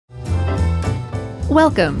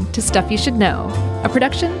Welcome to Stuff You Should Know, a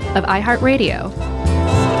production of iHeartRadio.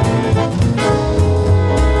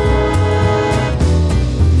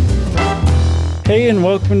 Hey, and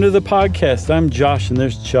welcome to the podcast. I'm Josh, and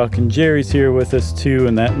there's Chuck, and Jerry's here with us too,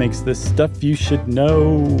 and that makes this Stuff You Should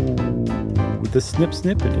Know, the Snip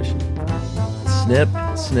Snip edition. Snip,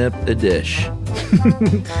 snip, a dish.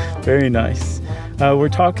 Very nice. We're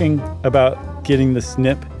talking about getting the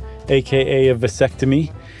snip, a.k.a. a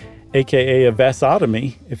vasectomy, a.k.a. a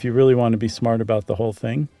vasotomy, if you really want to be smart about the whole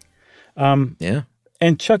thing. Yeah.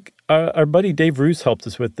 And Chuck, our buddy Dave Roos helped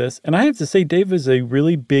us with this. And I have to say, Dave is a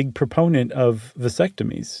really big proponent of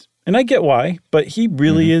vasectomies. And I get why, but he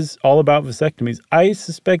really is all about vasectomies. I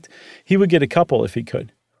suspect he would get a couple if he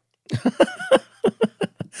could.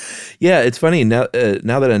 Yeah, it's funny. Now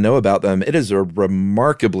that I know about them, it is a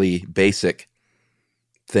remarkably basic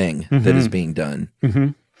thing that is being done.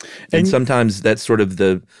 And sometimes that's sort of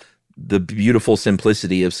the beautiful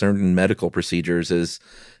simplicity of certain medical procedures is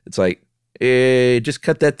it's like, hey, just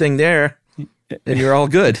cut that thing there and you're all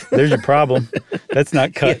good. There's your problem. That's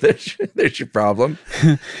not cut. Yeah, there's your problem.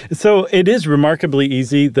 So it is remarkably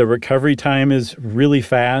easy. The recovery time is really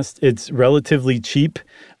fast. It's relatively cheap,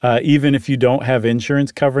 even if you don't have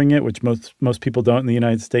insurance covering it, which most people don't in the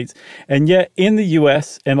United States. And yet in the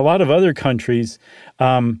U.S. and a lot of other countries,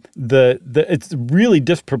 it's really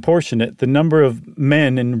disproportionate, the number of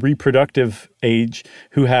men in reproductive age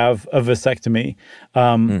who have a vasectomy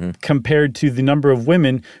compared to the number of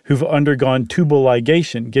women who've undergone tubal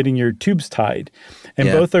ligation, getting your tubes tied. And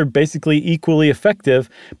both are basically equally effective,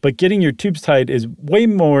 but getting your tubes tied is way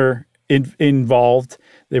more involved.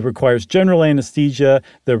 It requires general anesthesia.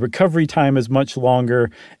 The recovery time is much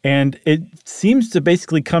longer. And it seems to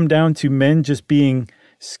basically come down to men just being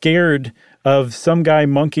scared of some guy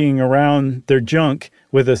monkeying around their junk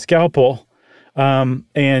with a scalpel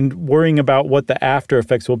and worrying about what the after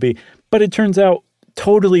effects will be. But it turns out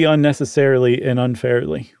totally unnecessarily and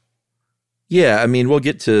unfairly. Yeah, I mean, we'll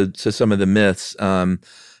get to some of the myths. And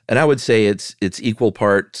I would say it's equal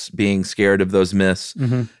parts being scared of those myths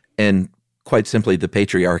and quite simply the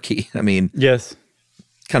patriarchy. I mean, yes,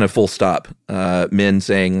 kind of full stop. Men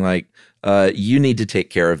saying like, you need to take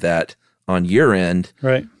care of that on your end.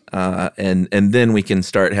 Right. And then we can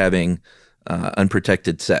start having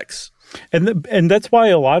unprotected sex. And that's why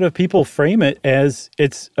a lot of people frame it as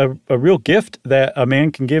it's a real gift that a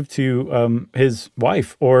man can give to his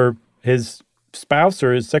wife or his spouse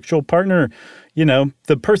or his sexual partner, you know,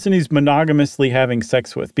 the person he's monogamously having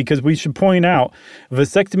sex with. Because we should point out,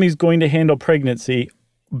 vasectomy is going to handle pregnancy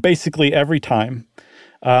basically every time.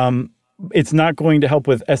 It's not going to help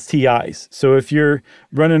with STIs. So if you're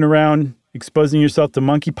running around exposing yourself to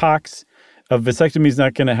monkeypox, a vasectomy is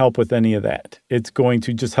not going to help with any of that. It's going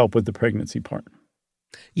to just help with the pregnancy part.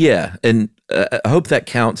 Yeah, and I hope that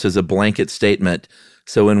counts as a blanket statement.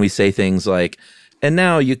 So when we say things like, and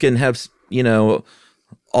now you can have, you know,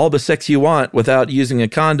 all the sex you want without using a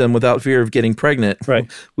condom, without fear of getting pregnant. Right.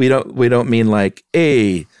 We don't mean like,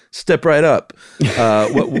 hey, step right up.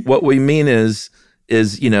 What we mean is,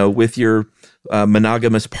 you know, with your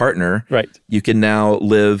monogamous partner, right, you can now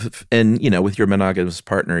live, and, you know, with your monogamous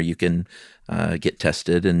partner, you can get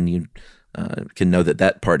tested and you can know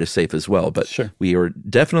that part is safe as well. But sure, we are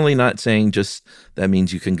definitely not saying just that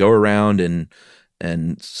means you can go around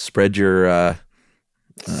and spread your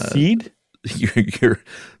seed, your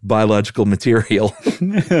biological material.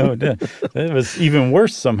 No, that was even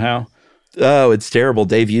worse somehow. Oh, it's terrible.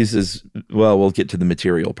 Dave uses, well, we'll get to the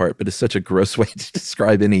material part, but it's such a gross way to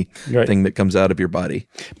describe anything that comes out of your body.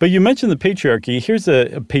 But you mentioned the patriarchy. Here's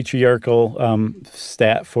a patriarchal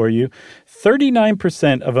stat for you.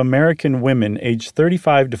 39% of American women aged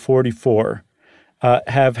 35 to 44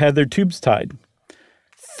 have had their tubes tied.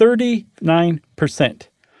 39%.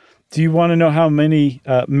 Do you want to know how many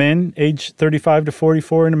men aged 35 to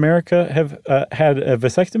 44 in America have had a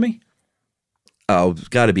vasectomy? Oh, it's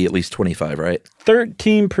got to be at least 25, right?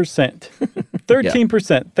 13%.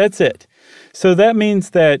 13%. Yeah. That's it. So that means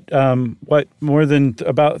that, more than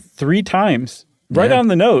about 3 times, right on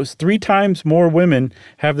the nose, 3 times more women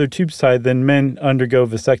have their tubes tied than men undergo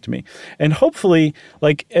vasectomy. And hopefully,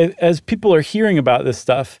 like, as people are hearing about this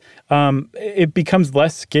stuff, it becomes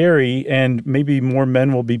less scary and maybe more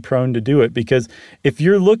men will be prone to do it. Because if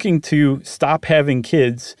you're looking to stop having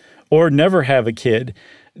kids or never have a kid,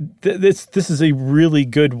 this is a really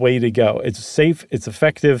good way to go. It's safe, it's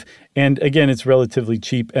effective, and again, it's relatively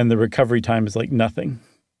cheap, and the recovery time is like nothing.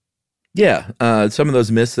 Yeah, some of those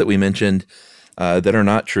myths that we mentioned that are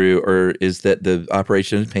not true, or is that the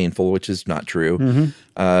operation is painful, which is not true.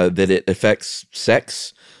 That it affects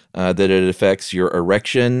sex. that it affects your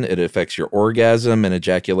erection, it affects your orgasm and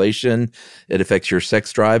ejaculation, it affects your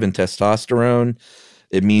sex drive and testosterone.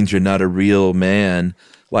 It means you're not a real man.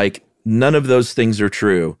 Like, none of those things are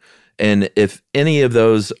true. And if any of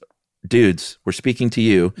those, dudes, we're speaking to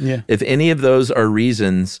you, if any of those are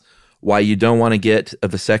reasons why you don't want to get a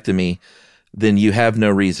vasectomy, then you have no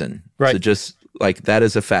reason. Right. So just, like, that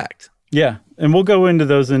is a fact. Yeah, and we'll go into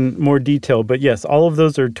those in more detail, but yes, all of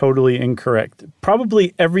those are totally incorrect.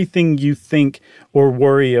 Probably everything you think or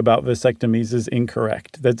worry about vasectomies is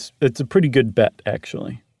incorrect. It's a pretty good bet,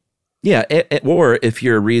 actually. Yeah, or if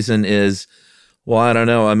your reason is, well, I don't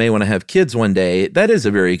know, I may want to have kids one day, that is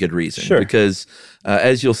a very good reason. Sure. Because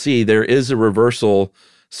as you'll see, there is a reversal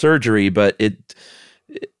surgery, but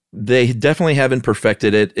they definitely haven't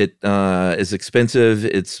perfected it. It is expensive.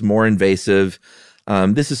 It's more invasive.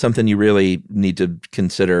 This is something you really need to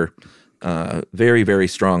consider very, very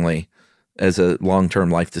strongly as a long-term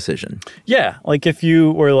life decision. Yeah. Like if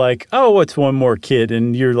you were like, oh, what's one more kid?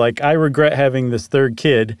 And you're like, I regret having this third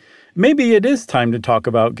kid. Maybe it is time to talk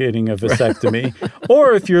about getting a vasectomy.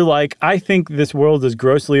 Or if you're like, I think this world is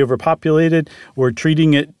grossly overpopulated. We're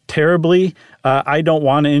treating it terribly. I don't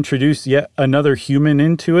want to introduce yet another human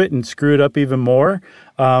into it and screw it up even more.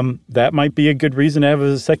 That might be a good reason to have a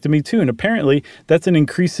vasectomy too. And apparently that's an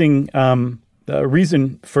increasing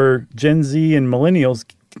reason for Gen Z and millennials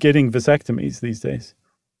getting vasectomies these days.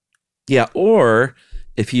 Yeah, or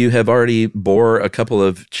if you have already bore a couple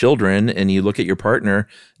of children and you look at your partner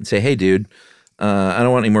and say, hey, dude, I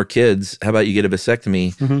don't want any more kids. How about you get a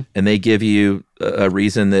vasectomy? Mm-hmm. And they give you a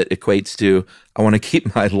reason that equates to, I want to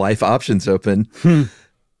keep my life options open.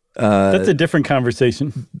 That's a different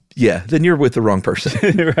conversation. Yeah, then you're with the wrong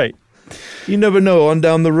person. Right. You never know. On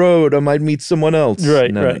down the road, I might meet someone else.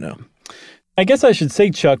 Right, no, right. No. I guess I should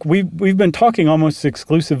say, Chuck, we've been talking almost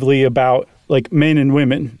exclusively about like men and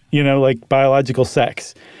women, you know, like biological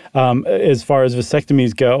sex, as far as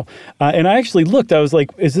vasectomies go. And I actually looked, I was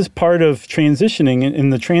like, is this part of transitioning in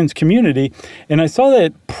the trans community? And I saw that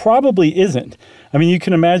it probably isn't. I mean, you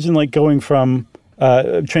can imagine like going from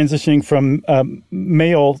transitioning from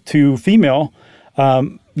male to female,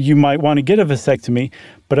 you might want to get a vasectomy,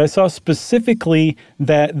 but I saw specifically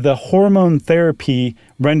that the hormone therapy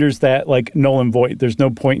renders that like null and void. There's no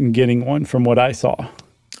point in getting one from what I saw.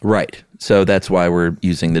 Right. So that's why we're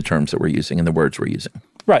using the terms that we're using and the words we're using.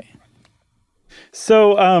 Right.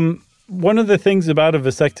 So one of the things about a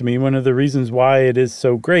vasectomy, one of the reasons why it is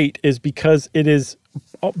so great is because it is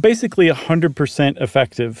basically 100%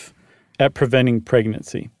 effective at preventing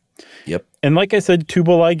pregnancy. Yep. And like I said,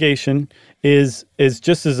 tubal ligation is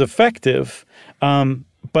just as effective.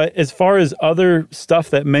 But as far as other stuff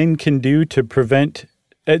that men can do to prevent,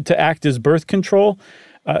 to act as birth control,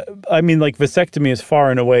 I mean, like vasectomy is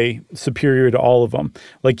far and away superior to all of them.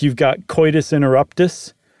 Like you've got coitus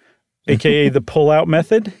interruptus, aka the pull-out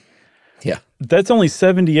method. Yeah. That's only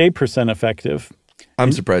 78% effective.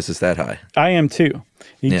 I'm surprised it's that high. I am too.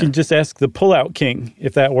 You can just ask the pull-out king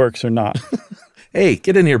if that works or not. Hey,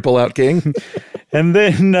 get in here, pull-out king. And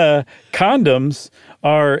then condoms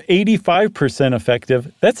are 85%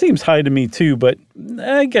 effective. That seems high to me too, but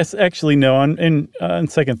I guess actually no. On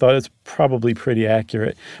second thought, it's probably pretty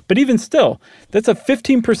accurate. But even still, that's a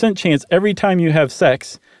 15% chance every time you have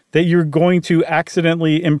sex that you're going to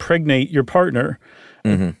accidentally impregnate your partner.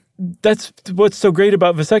 Mm-hmm. That's what's so great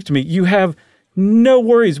about vasectomy. You have no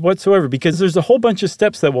worries whatsoever because there's a whole bunch of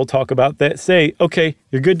steps that we'll talk about that say, okay,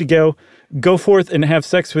 you're good to go. Go forth and have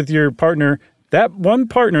sex with your partner, that one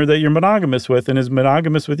partner that you're monogamous with and is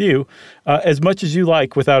monogamous with you, as much as you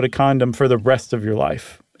like without a condom for the rest of your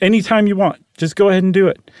life. Anytime you want, just go ahead and do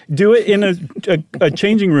it. Do it in a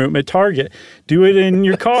changing room at Target. Do it in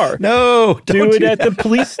your car. No, do it at the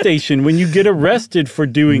police station when you get arrested for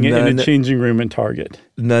doing it in a changing room in Target.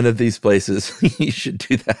 None of these places you should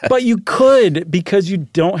do that. But you could because you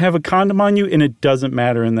don't have a condom on you, and it doesn't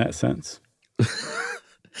matter in that sense.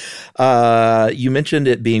 You mentioned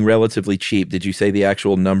it being relatively cheap. Did you say the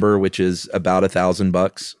actual number, which is about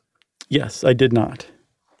 $1,000? Yes, I did not.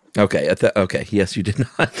 Okay. Okay. Yes, you did not.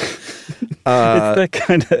 It's that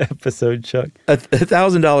kind of episode, Chuck.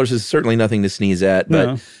 $1,000 is certainly nothing to sneeze at,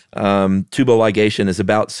 but tubal ligation is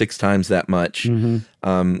about 6 times that much.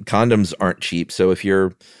 Mm-hmm. Condoms aren't cheap, so if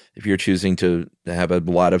you're choosing to have a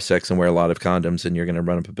lot of sex and wear a lot of condoms, then you're going to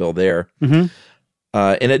run up a bill there. Mm-hmm.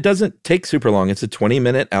 And it doesn't take super long. It's a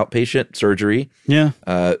 20-minute outpatient surgery. Yeah.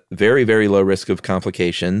 Very, very low risk of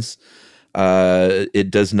complications.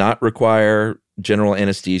 It does not require general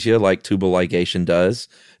anesthesia like tubal ligation does.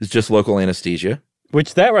 It's just local anesthesia.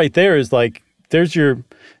 Which that right there is like, there's your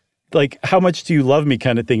like, how much do you love me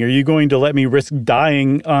kind of thing? Are you going to let me risk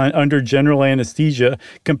dying under general anesthesia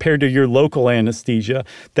compared to your local anesthesia?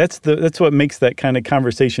 That's what makes that kind of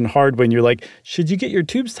conversation hard when you're like, should you get your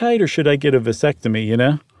tubes tied or should I get a vasectomy, you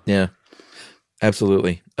know? Yeah,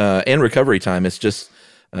 absolutely. And recovery time. It's just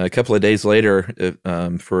a couple of days later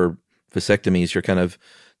for vasectomies, you're kind of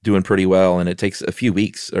doing pretty well, and it takes a few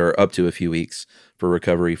weeks or up to a few weeks for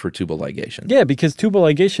recovery for tubal ligation. Yeah, because tubal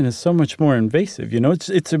ligation is so much more invasive. You know,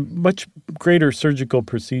 it's a much greater surgical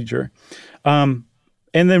procedure. And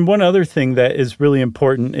then one other thing that is really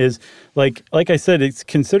important is, like I said, it's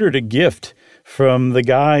considered a gift from the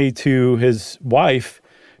guy to his wife,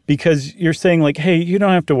 because you're saying like, hey, you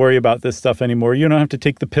don't have to worry about this stuff anymore. You don't have to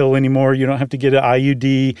take the pill anymore. You don't have to get an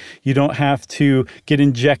IUD. You don't have to get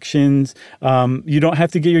injections. You don't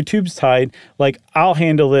have to get your tubes tied. Like, I'll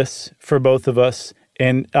handle this for both of us,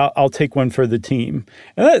 and I'll take one for the team.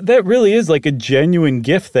 And that really is like a genuine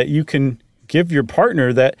gift that you can give your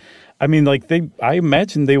partner that, I mean, like I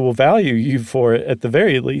imagine they will value you for it at the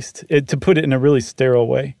very least, to put it in a really sterile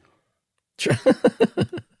way. Sure.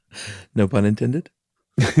 No pun intended.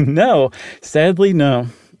 No, sadly, no.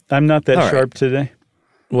 I'm not that sharp today.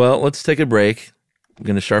 Well, let's take a break. I'm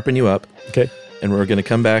going to sharpen you up. Okay. And we're going to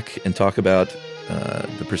come back and talk about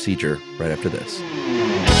the procedure right after this.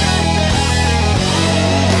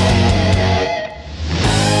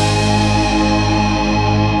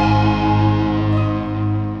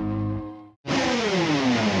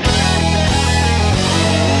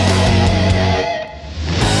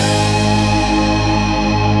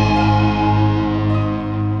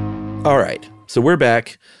 All right, so we're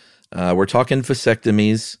back. We're talking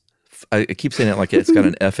vasectomies. I keep saying it like it's got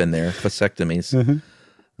an F in there. Vasectomies.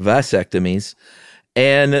 Mm-hmm. Vasectomies.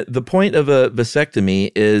 And the point of a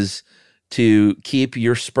vasectomy is to keep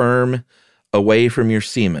your sperm away from your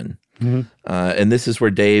semen. Mm-hmm. And this is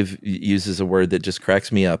where Dave uses a word that just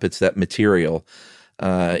cracks me up. It's that material.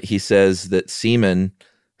 He says that semen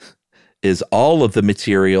is all of the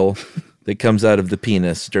material that comes out of the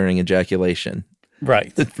penis during ejaculation.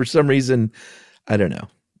 Right. For some reason, I don't know.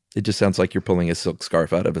 It just sounds like you're pulling a silk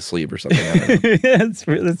scarf out of a sleeve or something. Yeah,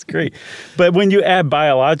 that's great. But when you add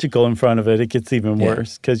biological in front of it, it gets even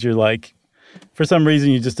worse, because you're like, for some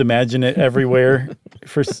reason, you just imagine it everywhere.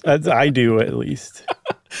 I do, at least.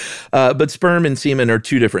 But sperm and semen are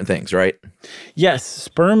two different things, right? Yes.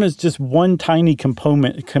 Sperm is just one tiny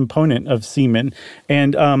component of semen.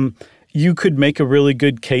 And you could make a really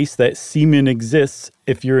good case that semen exists,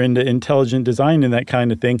 if you're into intelligent design and that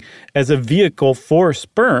kind of thing, as a vehicle for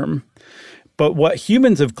sperm. But what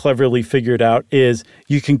humans have cleverly figured out is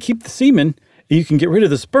you can keep the semen, you can get rid of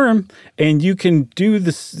the sperm, and you can do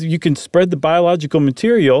this. You can spread the biological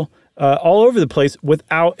material all over the place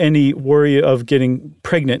without any worry of getting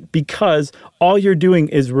pregnant, because all you're doing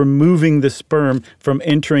is removing the sperm from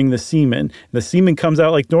entering the semen. The semen comes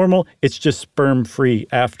out like normal. It's just sperm-free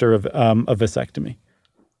after a vasectomy.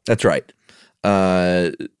 That's right.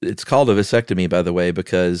 It's called a vasectomy, by the way,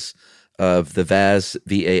 because of the vas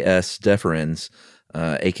deferens,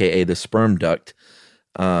 a.k.a. the sperm duct.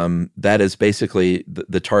 That is basically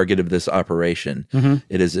the target of this operation. Mm-hmm.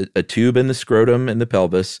 It is a tube in the scrotum and the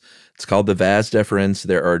pelvis. It's called the vas deferens.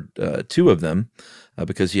 There are two of them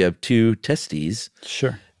because you have two testes.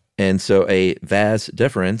 Sure. And so a vas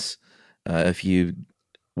deferens,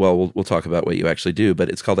 we'll talk about what you actually do, but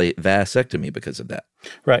it's called a vasectomy because of that.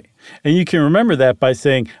 Right. And you can remember that by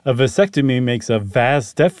saying a vasectomy makes a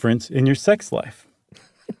vas deferens in your sex life.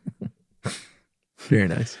 Very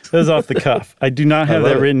nice. That was off the cuff. I do not have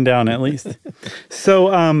that written down, at least. So,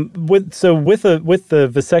 with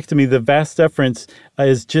the vasectomy, the vas deferens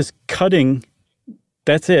is just cutting.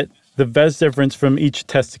 That's it. The vas deferens from each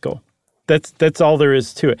testicle. That's all there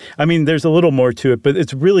is to it. I mean, there's a little more to it, but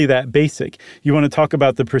it's really that basic. You want to talk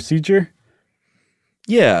about the procedure?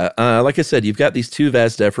 Yeah. Like I said, you've got these two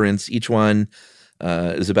vas deferens. Each one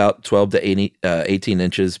is about 12 to 18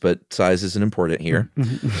 inches, but size isn't important here,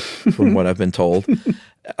 from what I've been told.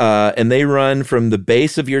 And they run from the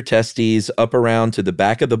base of your testes up around to the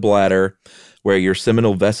back of the bladder, where your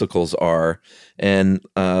seminal vesicles are. And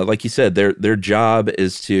like you said, their job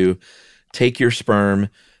is to take your sperm,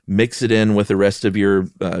 mix it in with the rest of your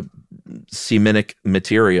semenic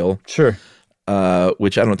material. Sure.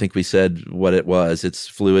 Which I don't think we said what it was. It's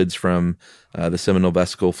fluids from the seminal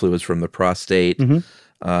vesicle, fluids from the prostate,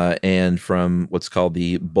 and from what's called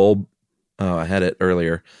the I had it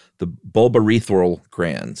earlier, the bulbourethral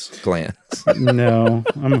glands. No,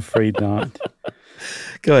 I'm afraid not.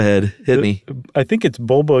 Go ahead, hit me. I think it's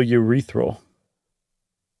bulbourethral.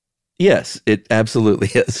 Yes, it absolutely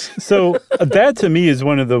is. So that to me is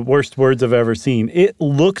one of the worst words I've ever seen. It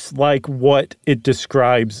looks like what it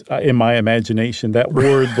describes in my imagination. That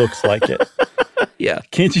word looks like it. Yeah.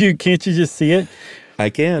 Can't you just see it? I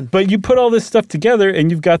can. But you put all this stuff together and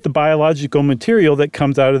you've got the biological material that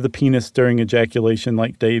comes out of the penis during ejaculation,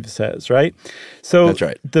 like Dave says, right? So that's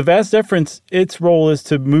right. The vas deferens, its role is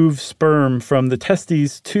to move sperm from the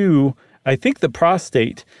testes to, I think, the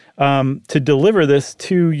prostate, to deliver this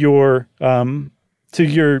to your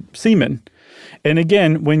semen. And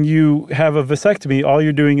again, when you have a vasectomy, all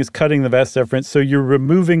you're doing is cutting the vas deferens, so you're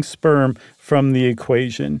removing sperm from the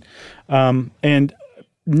equation. And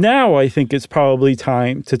now I think it's probably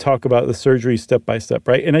time to talk about the surgery step by step,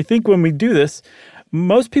 right? And I think when we do this,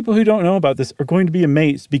 most people who don't know about this are going to be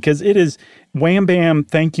amazed because it is wham, bam,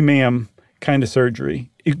 thank you, ma'am kind of surgery.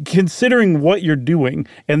 Considering what you're doing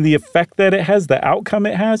and the effect that it has, the outcome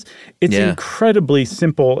it has, it's incredibly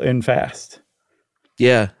simple and fast.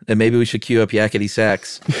 Yeah, and maybe we should cue up Yakety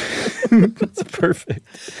Sax. That's perfect.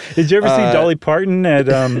 Did you ever see Dolly Parton at,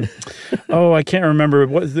 I can't remember,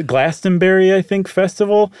 what is it, Glastonbury, I think,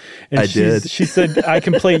 festival? And she said, I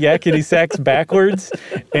can play Yakety Sax backwards,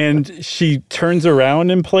 and she turns around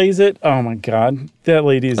and plays it. Oh, my God. That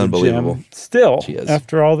lady is a gem. Still, she is.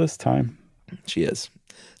 After all this time. She is.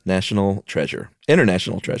 National treasure.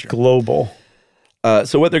 International treasure. Global.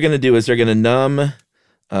 So what they're going to do is they're going to numb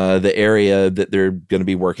the area that they're going to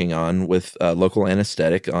be working on with local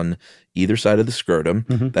anesthetic on either side of the scrotum.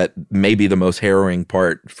 Mm-hmm. That may be the most harrowing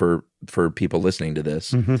part for people listening to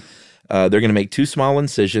this. Mm-hmm. They're going to make 2 small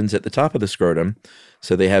incisions at the top of the scrotum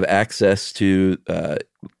so they have access to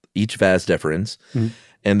each vas deferens. Mm-hmm.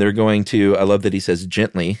 And they're going to, I love that he says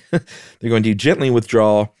gently, they're going to gently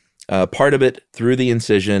withdraw part of it through the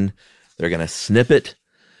incision. They're going to snip it,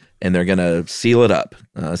 and they're going to seal it up.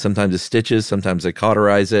 Sometimes it's stitches, sometimes they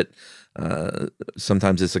cauterize it,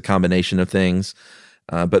 sometimes it's a combination of things.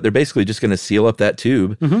 But they're basically just going to seal up that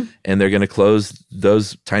tube, mm-hmm. and they're going to close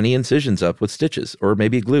those tiny incisions up with stitches, or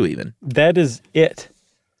maybe glue even. That is it.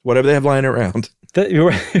 Whatever they have lying around.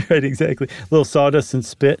 You're right, exactly. A little sawdust and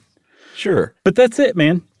spit. Sure. But that's it,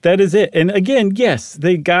 man. That is it. And again, yes,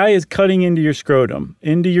 the guy is cutting into your scrotum,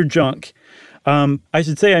 into your junk. I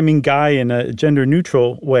should say, I mean, guy in a gender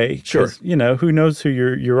neutral way. Sure. You know, who knows who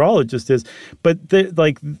your urologist is, but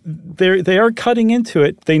they are cutting into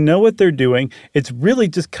it. They know what they're doing. It's really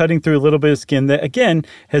just cutting through a little bit of skin that, again,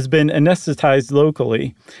 has been anesthetized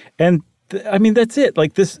locally. And I mean, that's it.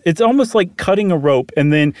 Like this, it's almost like cutting a rope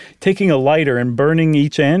and then taking a lighter and burning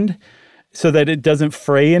each end so that it doesn't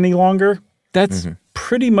fray any longer. That's mm-hmm.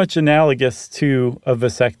 pretty much analogous to a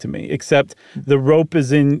vasectomy, except the rope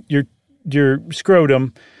is in your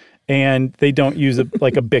scrotum, and they don't use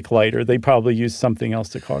like a Bic lighter. They probably use something else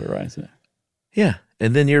to cauterize it. Yeah,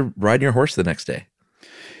 and then you're riding your horse the next day.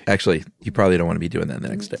 Actually, you probably don't want to be doing that the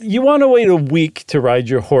next day. You want to wait a week to ride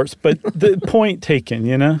your horse, but the point taken,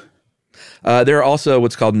 you know? There are also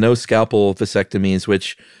what's called no scalpel vasectomies,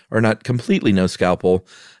 which are not completely no scalpel,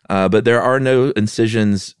 but there are no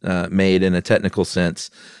incisions made in a technical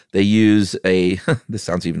sense. They use this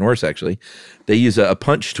sounds even worse, actually. They use a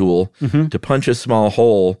punch tool mm-hmm. to punch a small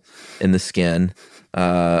hole in the skin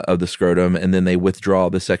of the scrotum, and then they withdraw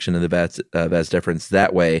the section of the vas deferens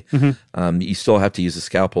that way. Mm-hmm. You still have to use a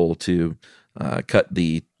scalpel to cut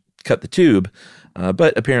the tube,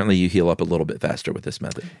 but apparently you heal up a little bit faster with this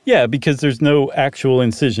method. Yeah, because there's no actual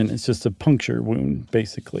incision. It's just a puncture wound,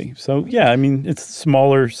 basically. So, yeah, I mean, it's a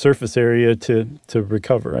smaller surface area to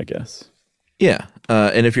recover, I guess. Yeah,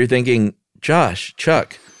 and if you're thinking, Josh,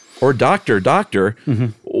 Chuck, or Doctor, mm-hmm.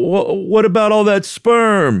 What about all that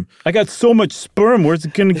sperm? I got so much sperm. Where's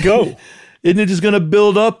it going to go? Isn't it just going to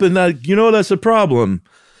build up? And that's a problem.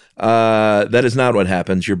 That is not what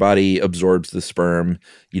happens. Your body absorbs the sperm.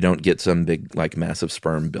 You don't get some big, massive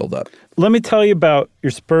sperm buildup. Let me tell you about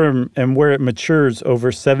your sperm and where it matures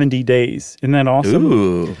over 70 days. Isn't that awesome?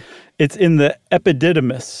 Ooh. It's in the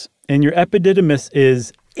epididymis, and your epididymis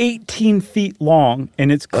is 18 feet long, and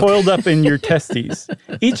it's coiled up in your testes.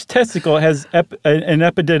 Each testicle has an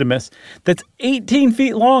epididymis that's 18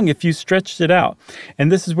 feet long if you stretched it out. And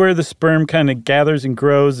this is where the sperm kind of gathers and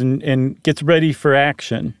grows and gets ready for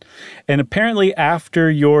action. And apparently after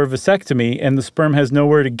your vasectomy and the sperm has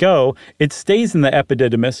nowhere to go, it stays in the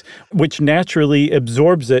epididymis, which naturally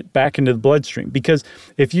absorbs it back into the bloodstream. Because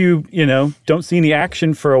if you don't see any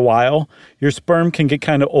action for a while, your sperm can get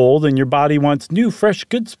kind of old, and your body wants new, fresh,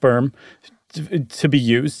 good sperm to be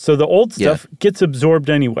used. So the old stuff gets absorbed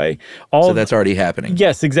anyway. So that's already happening.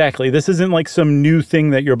 Yes, exactly. This isn't like some new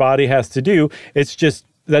thing that your body has to do. It's just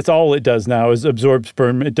that's all it does now is absorb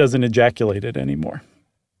sperm. It doesn't ejaculate it anymore.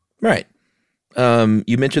 Right.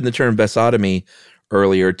 You mentioned the term vasectomy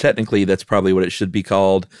earlier. Technically, that's probably what it should be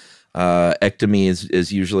called. Ectomy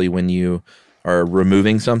is usually when you are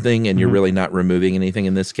removing something, and you're really not removing anything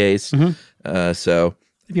in this case. So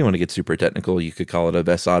if you want to get super technical, you could call it a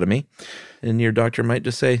vasectomy, and your doctor might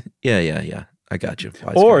just say, yeah, I got you.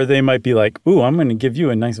 Or they might be like, ooh, I'm going to give you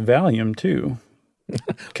a nice Valium too,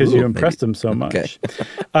 because you impressed them so much.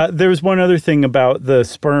 Okay. There's one other thing about the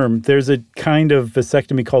sperm. There's a kind of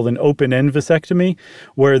vasectomy called an open-end vasectomy,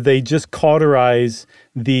 where they just cauterize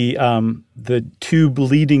the tube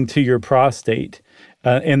leading to your prostate,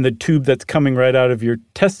 and the tube that's coming right out of your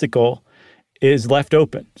testicle is left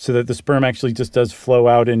open, so that the sperm actually just does flow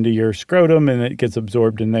out into your scrotum, and it gets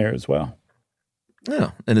absorbed in there as well.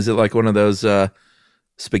 Oh, and is it like one of those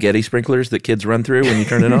spaghetti sprinklers that kids run through when you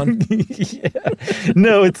turn it on? Yeah.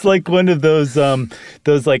 No, it's like one of those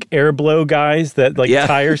like air blow guys that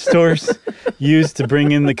tire stores use to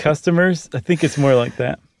bring in the customers. I think it's more like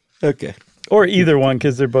that. Okay. Or either one,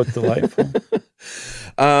 because they're both delightful.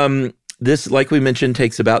 This, like we mentioned,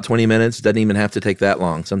 takes about 20 minutes. Doesn't even have to take that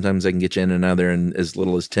long. Sometimes I can get you in and out of there in as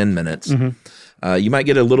little as 10 minutes. You might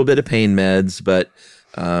get a little bit of pain meds, but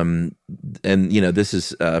and this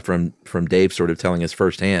is from Dave sort of telling us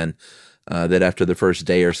firsthand that after the first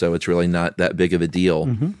day or so, it's really not that big of a deal.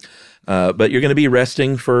 But you're going to be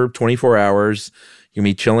resting for 24 hours. You're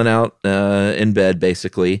going to be chilling out in bed,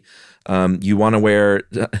 basically. You want to wear,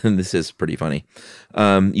 and this is pretty funny,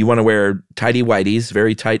 you want to wear tighty whities,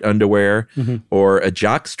 very tight underwear, or a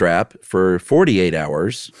jock strap for 48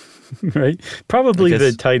 hours. Right. Probably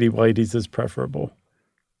the tighty whities is preferable.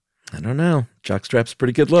 I don't know. Jockstrap's a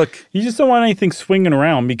pretty good look. You just don't want anything swinging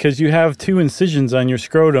around, because you have 2 incisions on your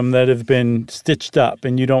scrotum that have been stitched up,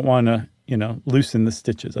 and you don't want to, loosen the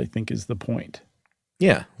stitches, I think is the point.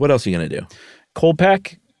 Yeah. What else are you going to do? Cold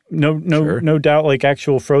pack. No doubt, like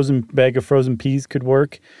actual bag of frozen peas could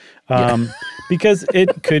work, because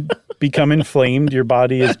it could become inflamed. Your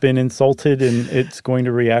body has been insulted, and it's going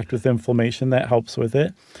to react with inflammation. That helps with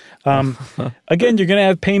it. Again, you're going to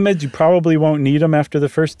have pain meds. You probably won't need them after the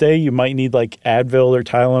first day. You might need like Advil or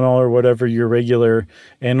Tylenol or whatever your regular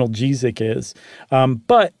analgesic is.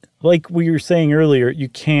 But like we were saying earlier, you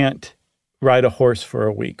can't ride a horse for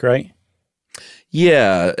a week, right?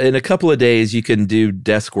 Yeah, in a couple of days you can do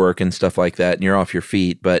desk work and stuff like that, and you're off your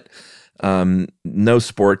feet. But no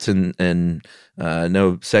sports and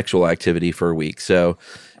no sexual activity for a week. So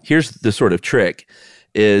here's the sort of trick: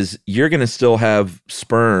 is you're going to still have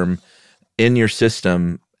sperm in your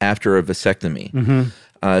system after a vasectomy.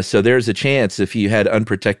 So there's a chance if you had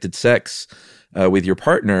unprotected sex with your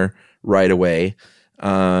partner right away,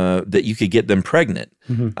 that you could get them pregnant.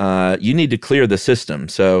 You need to clear the system.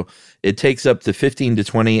 So it takes up to 15 to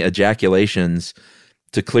 20 ejaculations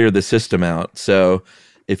to clear the system out. So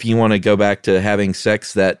if you want to go back to having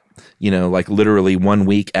sex that, like literally 1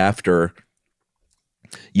 week after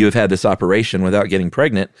you have had this operation without getting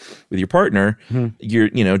pregnant with your partner, you're,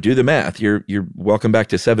 do the math. You're welcome back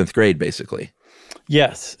to 7th grade, basically.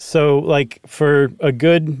 Yes. So like for a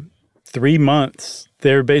good 3 months,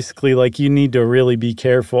 they're basically like, you need to really be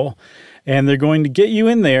careful. And they're going to get you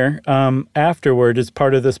in there afterward as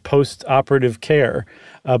part of this post-operative care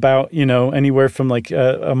about, anywhere from like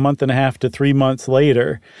a month and a half to 3 months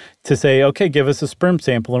later to say, okay, give us a sperm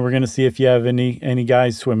sample, and we're going to see if you have any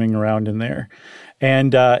guys swimming around in there.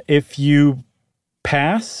 And if you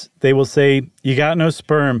pass, they will say, you got no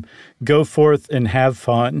sperm, go forth and have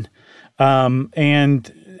fun.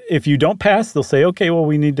 And if you don't pass, they'll say, okay, well,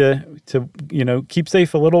 we need to keep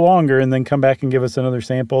safe a little longer and then come back and give us another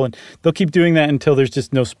sample. And they'll keep doing that until there's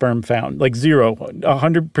just no sperm found, like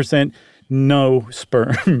 100% no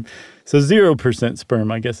sperm. So 0%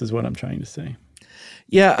 sperm, I guess, is what I'm trying to say.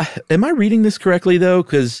 Yeah. Am I reading this correctly, though?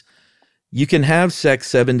 Because you can have sex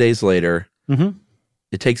 7 days later.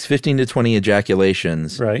 It takes 15 to 20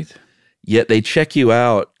 ejaculations. Right. Yet they check you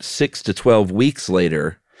out 6 to 12 weeks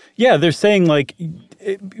later. Yeah, they're saying like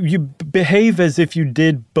you behave as if you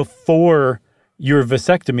did before your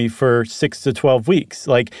vasectomy for 6 to 12 weeks.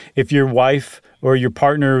 Like if your wife or your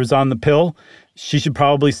partner was on the pill, she should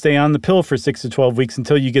probably stay on the pill for 6 to 12 weeks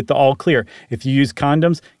until you get the all clear. If you use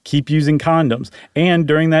condoms, keep using condoms. And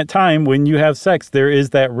during that time, when you have sex, there is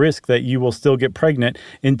that risk that you will still get pregnant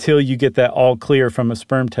until you get that all clear from a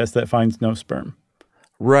sperm test that finds no sperm.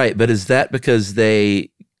 Right. But is that because they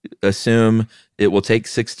assume it will take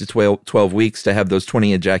 6 to 12 weeks to have those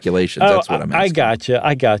 20 ejaculations? That's what I'm asking.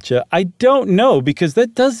 I gotcha. I don't know, because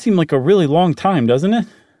that does seem like a really long time, doesn't it?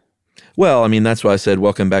 Well, I mean, that's why I said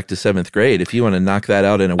welcome back to 7th grade. If you want to knock that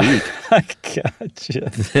out in a week. I gotcha.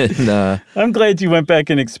 Then, I'm glad you went back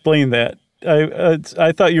and explained that.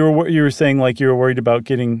 I thought you were saying like you were worried about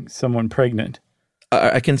getting someone pregnant.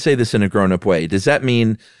 I can say this in a grown-up way. Does that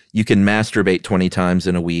mean you can masturbate 20 times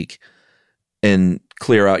in a week and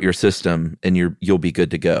clear out your system and you'll be good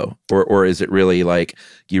to go? Or is it really like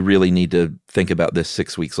you really need to think about this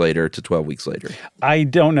 6 weeks later to 12 weeks later? I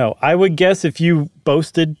don't know. I would guess if you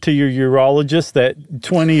boasted to your urologist that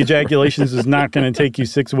 20 ejaculations is not going to take you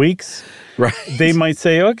 6 weeks, right? They might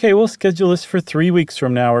say, okay, we'll schedule this for 3 weeks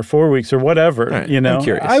from now or 4 weeks or whatever. Right. You know, I'm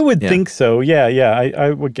curious. I would think so. Yeah.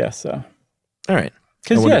 I would guess so. All right.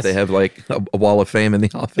 I wonder if they have like a wall of fame in the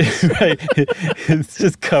office. Right. It's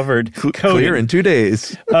just covered. Clear in 2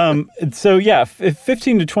 days. So yeah,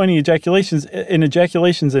 15 to 20 ejaculations, an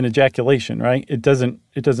ejaculation's an ejaculation, right? It doesn't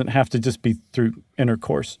have to just be through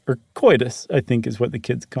intercourse or coitus, I think is what the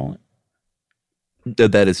kids call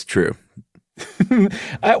it. That is true.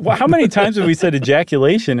 How many times have we said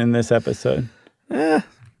ejaculation in this episode?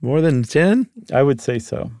 More than 10? I would say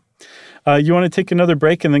so. You want to take another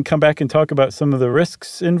break and then come back and talk about some of the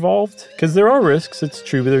risks involved? Because there are risks, it's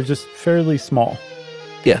true, but they're just fairly small.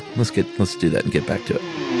 Yeah, let's do that and get back to it.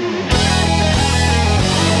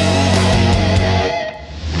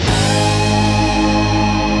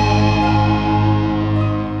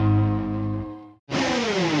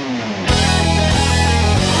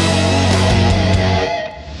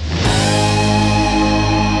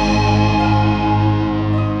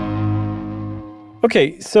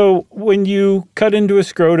 Okay, so when you cut into a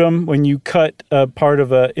scrotum, when you cut a part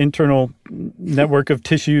of an internal network of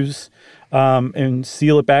tissues and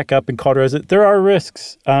seal it back up and cauterize it, there are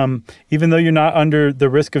risks. Even though you're not under the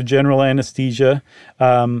risk of general anesthesia,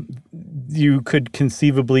 you could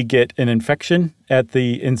conceivably get an infection at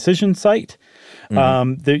the incision site.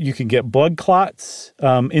 You can get blood clots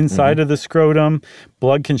inside of the scrotum.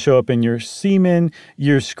 Blood can show up in your semen.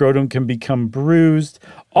 Your scrotum can become bruised.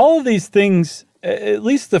 All of these things, at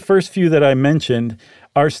least the first few that I mentioned,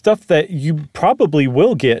 are stuff that you probably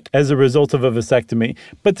will get as a result of a vasectomy,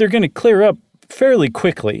 but they're going to clear up fairly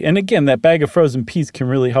quickly. And again, that bag of frozen peas can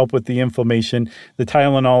really help with the inflammation. The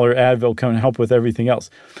Tylenol or Advil can help with everything else.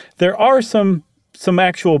 There are some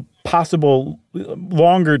actual possible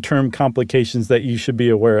longer-term complications that you should be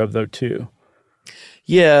aware of, though, too.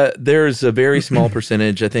 Yeah, there's a very small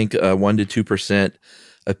percentage, I think 1 to 2%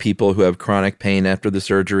 of people who have chronic pain after the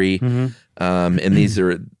surgery. And these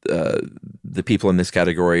are the people in this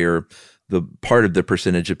category are the part of the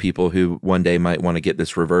percentage of people who one day might want to get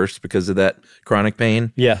this reversed because of that chronic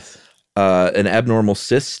pain. Yes. An abnormal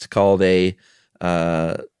cyst called a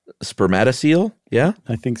spermatocele. Yeah.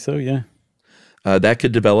 I think so. Yeah. That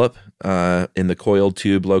could develop in the coiled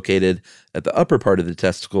tube located at the upper part of the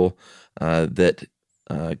testicle that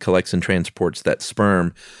collects and transports that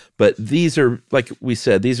sperm. But these are, like we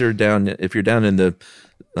said, these are down, if you're down in the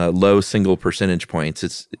low single percentage points,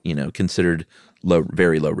 it's, considered low,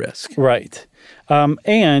 very low risk. Right.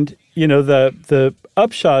 And, the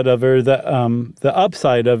upshot of it, the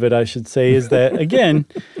upside of it, I should say, is that, again,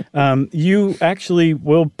 you actually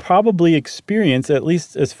will probably experience, at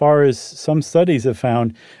least as far as some studies have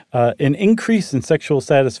found, an increase in sexual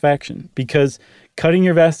satisfaction, because cutting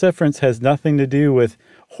your vas deferens has nothing to do with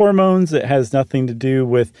hormones. It has nothing to do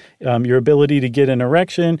with your ability to get an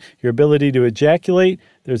erection, your ability to ejaculate.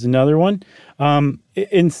 There's another one.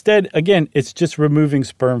 Instead, again, it's just removing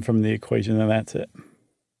sperm from the equation, and that's it.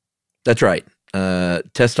 That's right.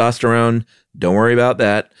 Testosterone, don't worry about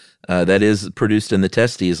that. That is produced in the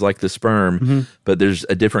testes like the sperm, but there's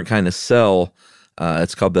a different kind of cell.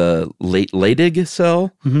 It's called the Leydig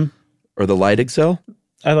cell or the Leydig cell.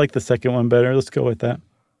 I like the second one better. Let's go with that.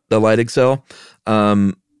 The Leydig cell.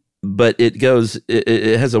 But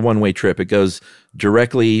it has a one-way trip. It goes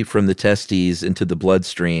directly from the testes into the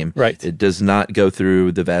bloodstream. Right. It does not go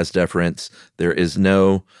through the vas deferens. There is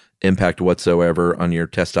no impact whatsoever on your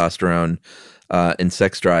testosterone and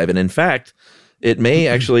sex drive. And in fact, it may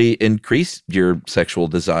actually increase your sexual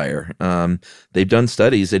desire. They've done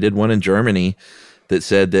studies. They did one in Germany that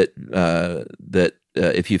said that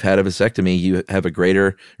if you've had a vasectomy, you have a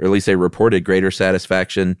greater, or at least they reported greater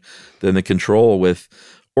satisfaction than the control with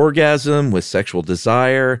orgasm, with sexual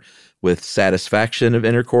desire, with satisfaction of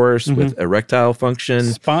intercourse, with erectile function.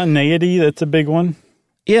 Spontaneity, that's a big one.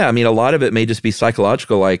 Yeah, I mean, a lot of it may just be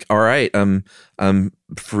psychological, like, all right, I'm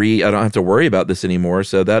free, I don't have to worry about this anymore,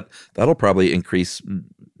 so that'll probably increase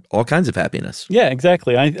all kinds of happiness. Yeah,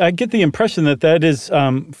 exactly. I get the impression that is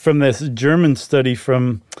from this German study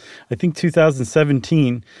from, I think,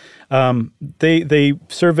 2017. They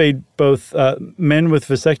surveyed both men with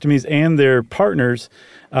vasectomies and their partners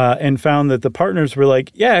and found that the partners were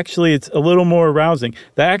like, yeah, actually, it's a little more arousing.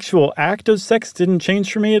 The actual act of sex didn't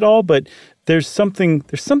change for me at all, but there's something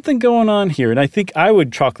going on here. And I think I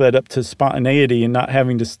would chalk that up to spontaneity and not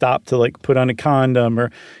having to stop to like put on a condom or,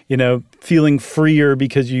 feeling freer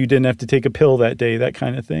because you didn't have to take a pill that day, that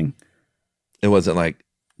kind of thing. It wasn't like,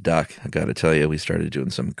 Doc, I got to tell you, we started doing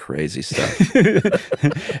some crazy stuff.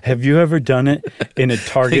 Have you ever done it in a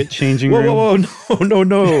Target changing room? Whoa,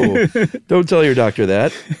 no. Don't tell your doctor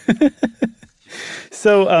that.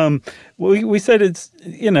 So we said it's,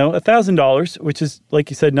 $1,000, which is, like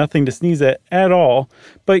you said, nothing to sneeze at all.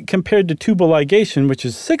 But compared to tubal ligation, which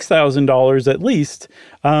is $6,000 at least,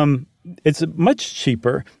 it's much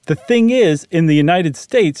cheaper. The thing is, in the United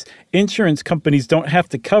States, insurance companies don't have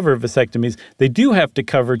to cover vasectomies. They do have to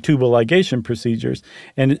cover tubal ligation procedures.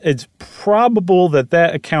 And it's probable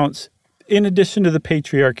that accounts, in addition to the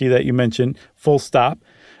patriarchy that you mentioned, full stop.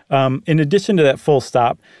 In addition to that full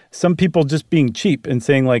stop, some people just being cheap and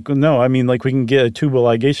saying like, no, I mean, like we can get a tubal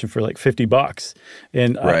ligation for like $50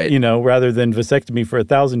 and, rather than vasectomy for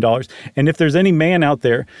 $1,000. And if there's any man out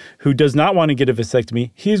there who does not want to get a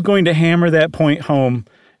vasectomy, he's going to hammer that point home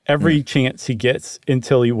every chance he gets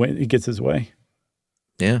until he gets his way.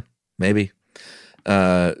 Yeah, maybe.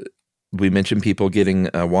 We mentioned people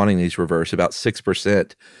wanting these reversed. About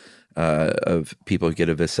 6% of people who get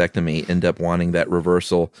a vasectomy end up wanting that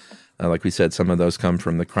reversal. Like we said, some of those come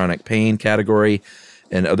from the chronic pain category,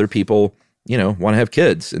 and other people, want to have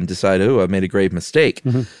kids and decide, oh, I've made a grave mistake.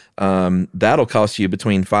 Mm-hmm. That'll cost you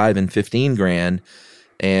between $5,000 and $15,000,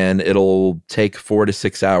 and it'll take 4 to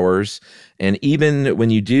 6 hours. And even when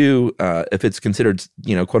you do, if it's considered,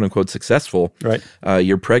 quote unquote successful, right,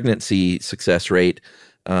 your pregnancy success rate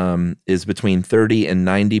is between 30 and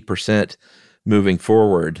 90%. Moving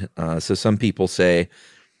forward. So some people say,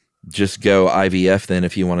 just go IVF then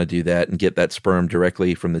if you want to do that and get that sperm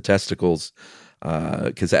directly from the testicles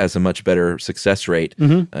because it has a much better success rate.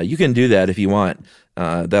 Mm-hmm. You can do that if you want.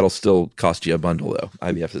 That'll still cost you a bundle, though.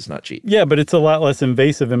 IVF is not cheap. Yeah, but it's a lot less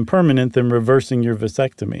invasive and permanent than reversing your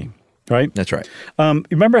vasectomy, right? That's right.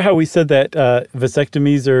 Remember how we said that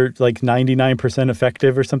vasectomies are like 99%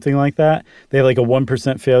 effective or something like that? They have like a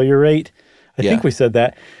 1% failure rate. I think we said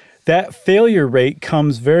that. That failure rate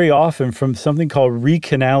comes very often from something called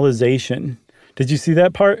recanalization. Did you see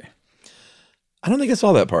that part? I don't think I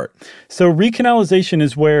saw that part. So recanalization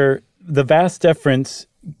is where the vas deferens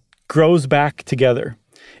grows back together.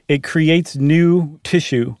 It creates new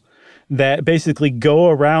tissue that basically go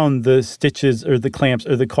around the stitches or the clamps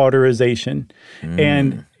or the cauterization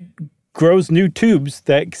and grows new tubes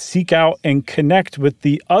that seek out and connect with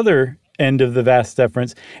the other end of the vas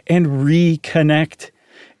deferens and reconnect.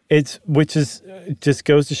 Which just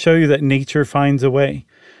goes to show you that nature finds a way.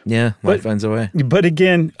 Yeah, life finds a way. But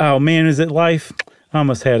again, oh man, is it life? I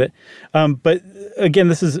almost had it. But again,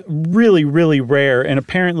 this is really, really rare. And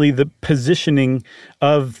apparently the positioning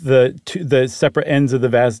of the separate ends of the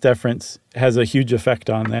vas deferens has a huge effect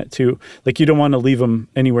on that too. Like you don't want to leave them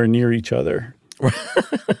anywhere near each other.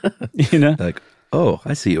 Like, oh,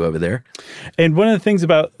 I see you over there. And one of the things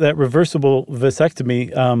about that reversible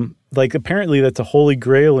vasectomy, apparently that's a holy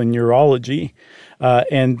grail in urology.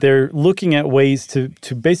 And they're looking at ways to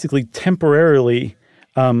basically temporarily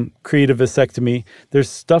create a vasectomy. There's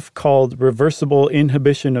stuff called reversible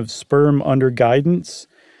inhibition of sperm under guidance.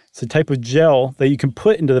 It's a type of gel that you can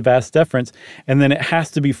put into the vas deferens, and then it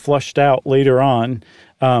has to be flushed out later on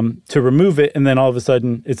to remove it. And then all of a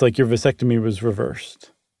sudden, it's like your vasectomy was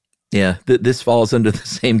reversed. Yeah, this falls under the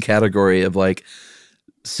same category of like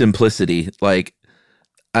simplicity. Like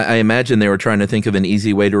I imagine they were trying to think of an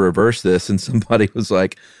easy way to reverse this, and somebody was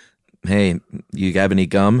like, "Hey, you have any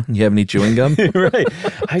gum? You have any chewing gum?" Right.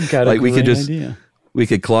 I got a great idea. We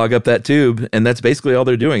could clog up that tube, and that's basically all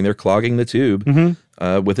they're doing. They're clogging the tube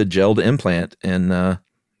with a gelled implant, and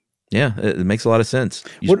it makes a lot of sense.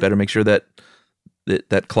 You just better make sure that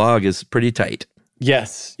clog is pretty tight.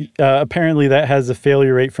 Yes. Apparently that has a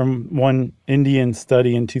failure rate from one Indian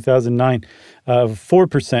study in 2009 of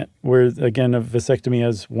 4%, where, again, a vasectomy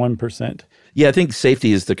has 1%. Yeah, I think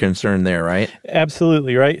safety is the concern there, right?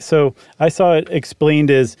 Absolutely, right? So I saw it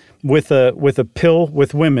explained as with a pill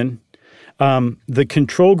with women, the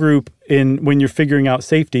control group when you're figuring out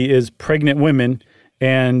safety is pregnant women,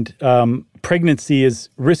 and pregnancy is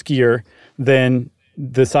riskier than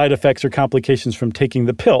the side effects or complications from taking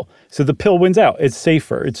the pill. So the pill wins out. It's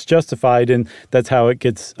safer. It's justified, and that's how it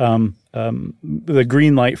gets the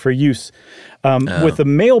green light for use. With the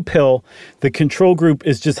male pill, the control group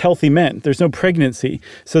is just healthy men. There's no pregnancy.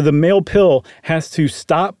 So the male pill has to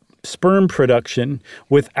stop sperm production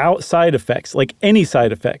without side effects, like any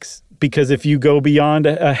side effects. Because if you go beyond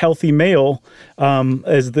a healthy male,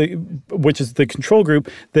 which is the control group,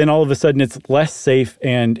 then all of a sudden it's less safe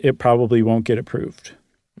and it probably won't get approved.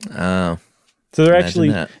 Oh, so there actually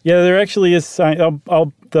is science.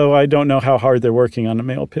 Though I don't know how hard they're working on a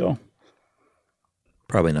male pill.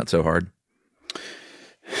 Probably not so hard.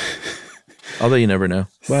 Although you never know.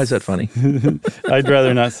 Why is that funny? I'd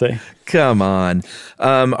rather not say. Come on.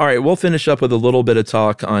 All right, we'll finish up with a little bit of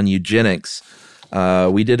talk on eugenics.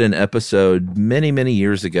 We did an episode many, many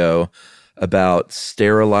years ago about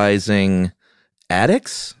sterilizing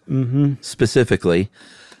addicts, specifically,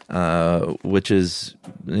 which is,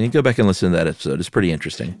 you go back and listen to that episode. It's pretty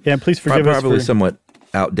interesting. Yeah, please forgive us. Probably somewhat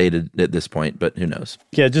outdated at this point, but who knows?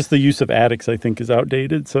 Yeah, just the use of addicts, I think, is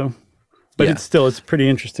outdated. So, but it's a pretty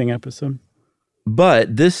interesting episode.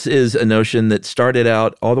 But this is a notion that started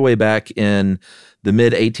out all the way back in the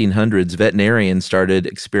mid-1800s. Veterinarians started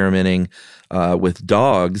experimenting with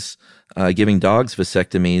dogs, giving dogs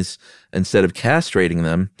vasectomies instead of castrating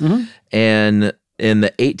them. And in the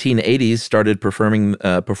 1880s, started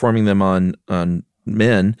performing them on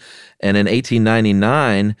men. And in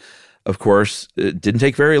 1899, of course, it didn't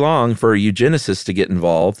take very long for eugenicists to get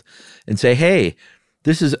involved and say, hey,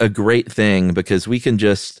 this is a great thing because we can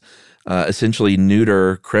just essentially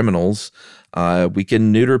neuter criminals. We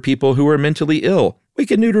can neuter people who are mentally ill. We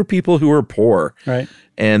can neuter people who are poor. Right.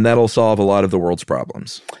 And that'll solve a lot of the world's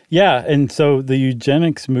problems. Yeah. And so the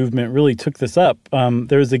eugenics movement really took this up.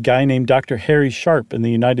 There was a guy named Dr. Harry Sharp in the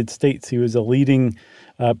United States. He was a leading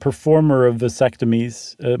performer of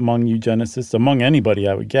vasectomies among eugenicists, among anybody,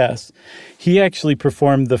 I would guess. He actually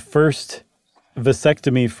performed the first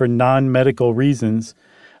vasectomy for non-medical reasons.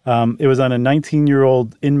 It was on a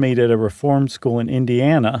 19-year-old inmate at a reform school in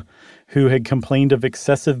Indiana who had complained of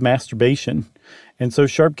excessive masturbation. And so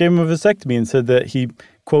Sharp gave him a vasectomy and said that he,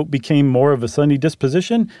 quote, became more of a sunny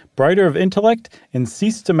disposition, brighter of intellect, and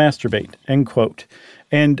ceased to masturbate, end quote.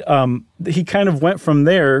 And he kind of went from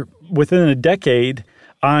there within a decade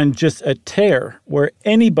on just a tear where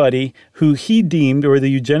anybody who he deemed, or the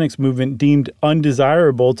eugenics movement deemed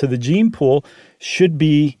undesirable to the gene pool, should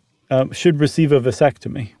receive a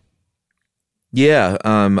vasectomy. Yeah.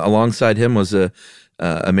 Alongside him was a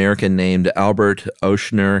American named Albert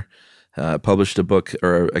Ochsner, published a book,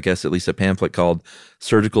 or I guess at least a pamphlet called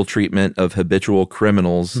Surgical Treatment of Habitual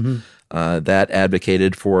Criminals, that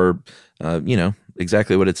advocated for,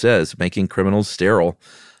 exactly what it says, making criminals sterile.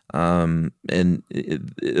 And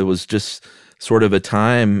it was just sort of a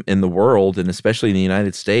time in the world, and especially in the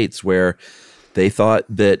United States, where they thought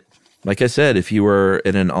that, like I said, if you were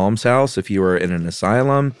in an almshouse, if you were in an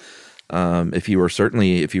asylum, if you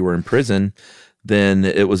were in prison, then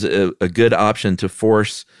it was a good option to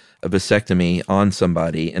force a vasectomy on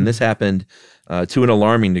somebody. And this happened to an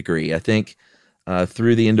alarming degree. I think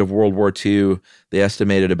through the end of World War II, they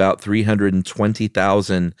estimated about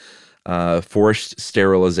 320,000 forced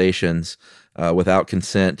sterilizations without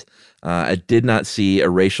consent. I did not see a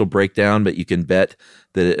racial breakdown, but you can bet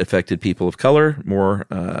that it affected people of color more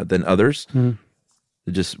than others.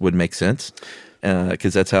 It just would make sense.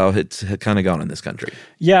 Because that's how it's kind of gone in this country.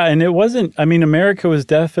 Yeah, and it wasn't, America was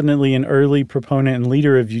definitely an early proponent and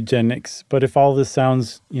leader of eugenics, but if all this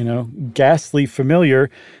sounds, ghastly familiar,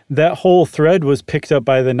 that whole thread was picked up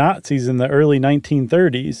by the Nazis in the early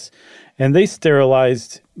 1930s, and they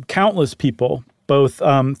sterilized countless people, both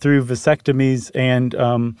through vasectomies and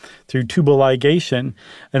through tubal ligation.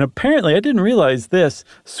 And apparently, I didn't realize this,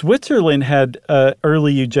 Switzerland had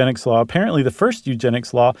early eugenics law, apparently the first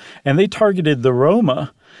eugenics law, and they targeted the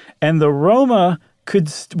Roma. And the Roma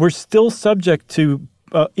were still subject to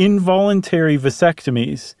involuntary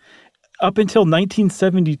vasectomies up until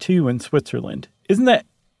 1972 in Switzerland. Isn't that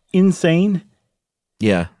insane?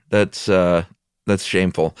 Yeah, that's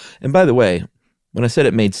shameful. And by the way, when I said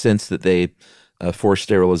it made sense that they forced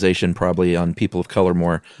sterilization probably on people of color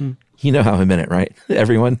more, you know how I meant it, right?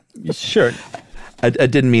 Everyone? Sure. I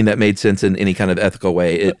didn't mean that made sense in any kind of ethical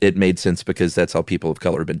way. It made sense because that's how people of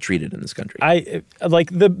color have been treated in this country. I like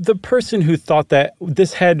the person who thought that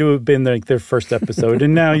this had to have been like their first episode,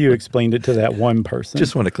 and now you explained it to that one person.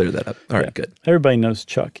 Just want to clear that up. All right, good. Everybody knows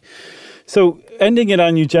Chuck. So ending it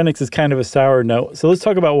on eugenics is kind of a sour note. So let's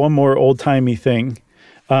talk about one more old-timey thing.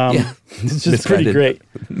 It's just pretty great.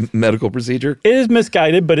 Medical procedure? It is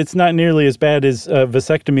misguided, but it's not nearly as bad as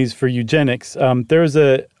vasectomies for eugenics. There was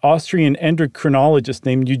an Austrian endocrinologist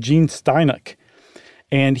named Eugene Steinach,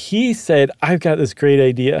 And he said, I've got this great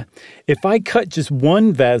idea. If I cut just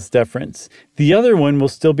one vas deferens, the other one will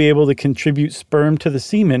still be able to contribute sperm to the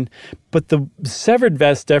semen, but the severed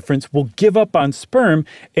vas deferens will give up on sperm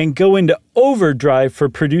and go into overdrive for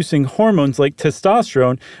producing hormones like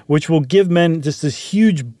testosterone, which will give men just this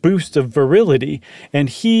huge boost of virility. And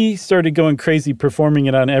he started going crazy, performing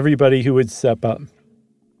it on everybody who would step up.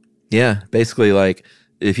 Yeah, basically like,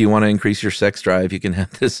 if you want to increase your sex drive, you can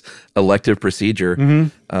have this elective procedure.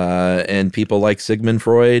 And people like Sigmund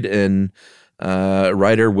Freud and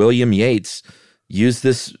writer William Yates used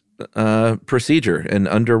this procedure and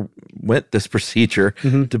underwent this procedure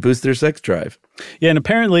to boost their sex drive. Yeah, and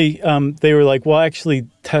apparently they were like, well, actually,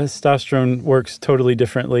 testosterone works totally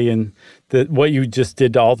differently, and what you just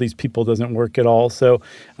did to all these people doesn't work at all. So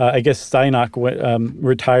I guess Steinach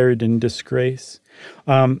retired in disgrace.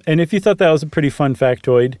 And if you thought that was a pretty fun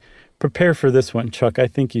factoid, prepare for this one, Chuck. I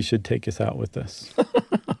think you should take us out with this.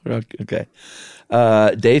 Okay.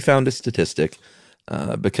 Dave found a statistic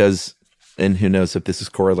because, and who knows if this is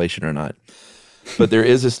correlation or not, but there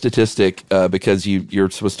is a statistic because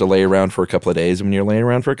you're supposed to lay around for a couple of days. And when you're laying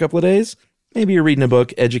around for a couple of days, maybe you're reading a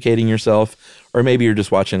book, educating yourself, or maybe you're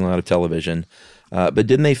just watching a lot of television. But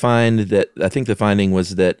didn't they find that, I think the finding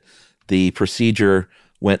was that the procedure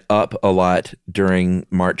went up a lot during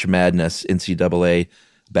March Madness NCAA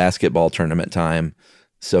basketball tournament time,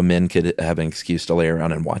 so men could have an excuse to lay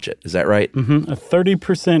around and watch it. Is that right? A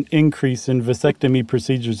 30% increase in vasectomy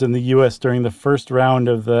procedures in the U.S. during the first round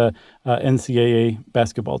of the NCAA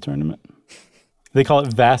basketball tournament. They call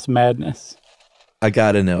it Vas Madness. I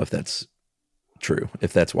got to know if that's true,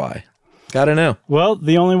 if that's why. Got to know. Well,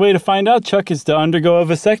 the only way to find out, Chuck, is to undergo a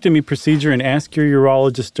vasectomy procedure and ask your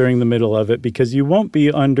urologist during the middle of it, because you won't be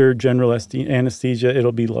under general anesthesia.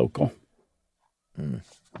 It'll be local. You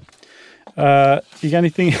got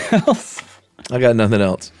anything else? I got nothing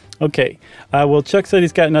else. Okay. Well, Chuck said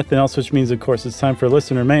he's got nothing else, which means, of course, it's time for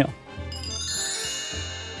listener mail.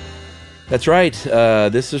 That's right.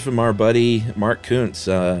 This is from our buddy, Mark Kuntz.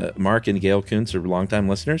 Mark and Gail Kuntz are longtime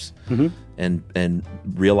listeners and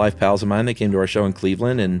real-life pals of mine. They came to our show in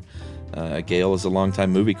Cleveland, and Gail is a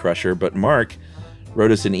longtime movie crusher. But Mark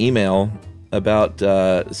wrote us an email about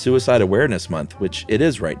Suicide Awareness Month, which it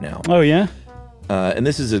is right now. Oh, yeah? And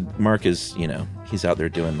this is Mark is, he's out there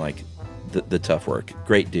doing, like, the tough work.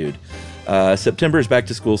 Great dude. September is back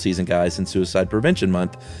to school season, guys, and Suicide Prevention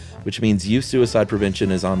Month, which means youth suicide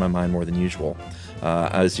prevention is on my mind more than usual.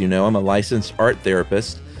 As you know, I'm a licensed art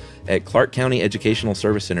therapist at Clark County Educational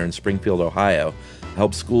Service Center in Springfield, Ohio. I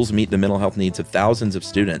help schools meet the mental health needs of thousands of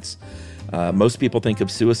students. Most people think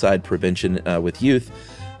of suicide prevention with youth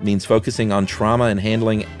means focusing on trauma and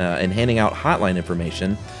handling and handing out hotline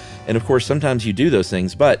information. And of course, sometimes you do those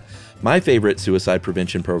things, but my favorite suicide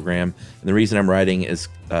prevention program, and the reason I'm writing, is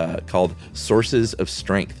called Sources of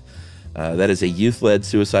Strength. That is a youth-led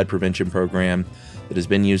suicide prevention program that has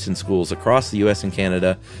been used in schools across the U.S. and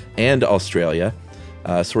Canada and Australia.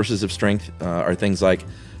 Sources of Strength are things like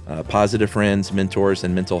positive friends, mentors,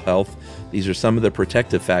 and mental health. These are some of the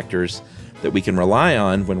protective factors that we can rely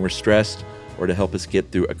on when we're stressed or to help us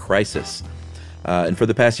get through a crisis. And for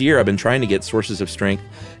the past year, I've been trying to get Sources of Strength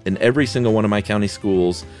in every single one of my county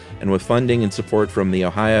schools, and with funding and support from the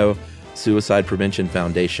Ohio Suicide Prevention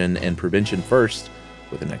Foundation and Prevention First,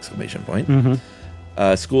 with an exclamation point.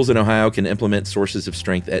 Schools in Ohio can implement Sources of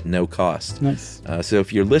Strength at no cost. Nice. So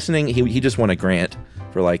if you're listening, he just won a grant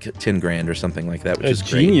for like 10 grand or something like that, which is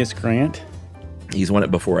great. A genius grant. He's won it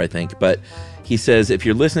before, I think. But he says if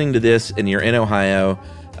you're listening to this and you're in Ohio,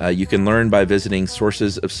 you can learn by visiting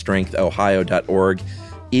sourcesofstrengthohio.org.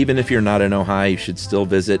 Even if you're not in Ohio, you should still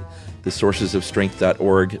visit the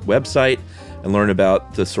sourcesofstrength.org website and learn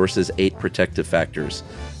about the Sources 8 protective factors.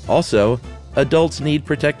 Also, adults need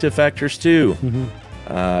protective factors too.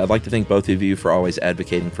 I'd like to thank both of you for always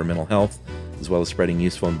advocating for mental health, as well as spreading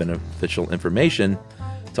useful and beneficial information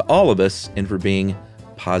to all of us, and for being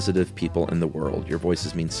positive people in the world. Your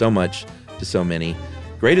voices mean so much to so many.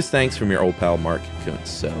 Greatest thanks from your old pal, Mark Kuntz.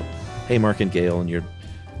 So, hey, Mark and Gail and your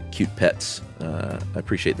cute pets. I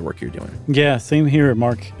appreciate the work you're doing. Yeah, same here,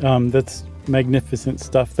 Mark. That's magnificent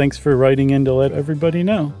stuff. Thanks for writing in to let everybody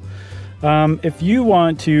know. If you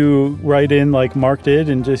want to write in like Mark did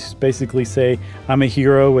and just basically say, I'm a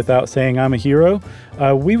hero without saying I'm a hero,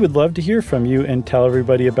 we would love to hear from you and tell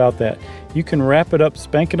everybody about that. You can wrap it up,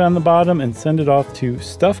 spank it on the bottom, and send it off to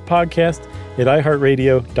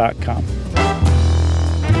stuffpodcast@iheartradio.com.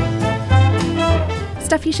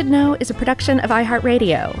 Stuff You Should Know is a production of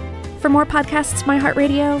iHeartRadio. For more podcasts from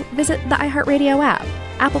iHeartRadio, visit the iHeartRadio app,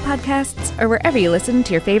 Apple Podcasts, or wherever you listen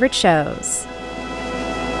to your favorite shows.